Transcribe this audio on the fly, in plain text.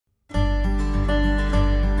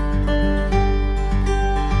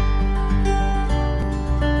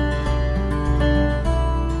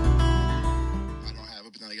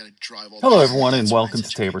Hello, everyone, and welcome to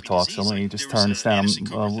Tabor Talk. So let me just turn this down.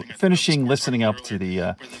 I'm finishing listening up to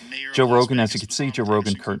the Joe Rogan. As you can see, Joe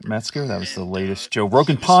Rogan, Kurt Metzger. That was the latest Joe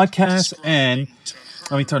Rogan podcast. And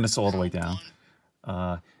let me turn this all the way down.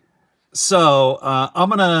 So I'm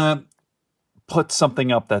going to put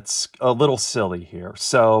something up that's a little silly here.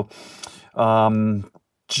 So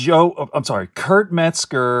Kurt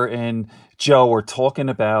Metzger and Joe were talking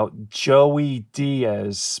about Joey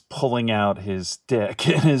Diaz pulling out his dick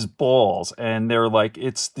and his balls, and they're like,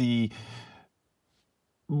 it's the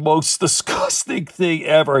most disgusting thing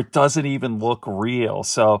ever. It doesn't even look real.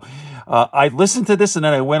 So I listened to this, and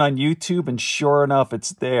then I went on YouTube, and sure enough,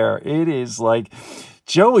 it's there. It is like,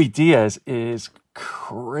 Joey Diaz is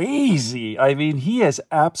crazy. I mean, he has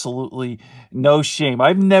absolutely no shame.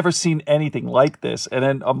 I've never seen anything like this. And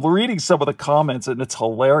then I'm reading some of the comments, and it's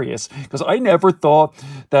hilarious because I never thought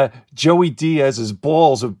that Joey Diaz's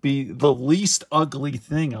balls would be the least ugly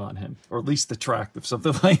thing on him, or least attractive,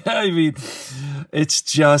 something like that. I mean, it's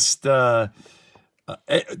just watch.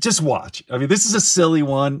 I mean, this is a silly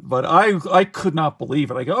one, but I could not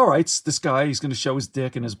believe it. I go, all right, it's this guy, he's going to show his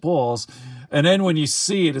dick and his balls. And then when you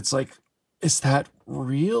see it, it's like, is that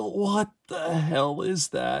real? What the hell is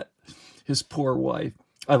that? His poor wife.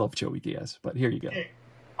 I love Joey Diaz, but here you go.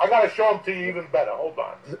 I got to show him to you even better. Hold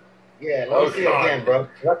on. Yeah, let me see it again, bro.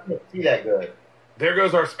 Let me see that good. There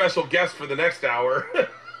goes our special guest for the next hour.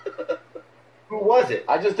 Who was it?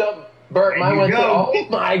 I just don't... Bert, mine went to... Oh,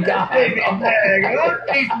 my God. That's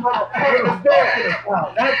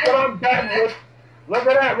what I'm done with. Look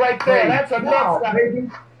at that right there. That's enough, baby.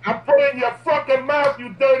 I put it in your fucking mouth,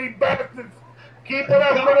 you dirty bastards. Keep it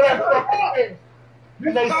up. Look at that fucking thing.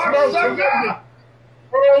 And they smell so good.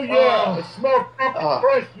 Oh, yeah. It smells fucking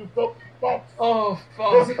fresh, you fucking fucks. Oh,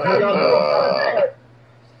 fuck.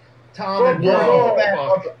 Tom and Joe,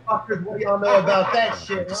 motherfuckers, what do y'all know about that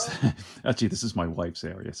shit? Huh? Actually, this is my wife's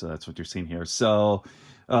area, so that's what you're seeing here. So,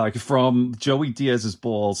 from Joey Diaz's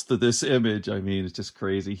balls to this image, I mean, it's just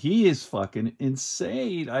crazy. He is fucking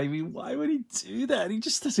insane. I mean, why would he do that? He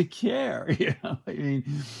just doesn't care. You know, I mean,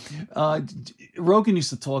 Rogan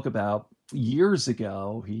used to talk about years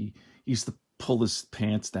ago, he used to pull his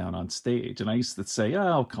pants down on stage, and I used to say,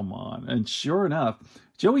 oh, come on. And sure enough,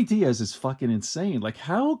 Joey Diaz is fucking insane. Like,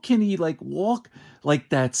 how can he like walk like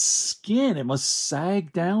that skin? It must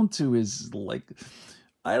sag down to his, like,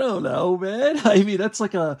 I don't know, man. I mean, that's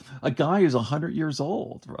like a guy who's 100 years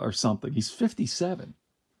old or something. He's 57.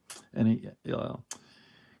 And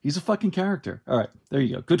he's a fucking character. All right, there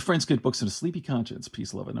you go. Good friends, good books, and a sleepy conscience.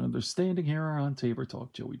 Peace, love, and understanding here on Tabor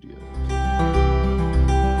Talk. Joey Diaz.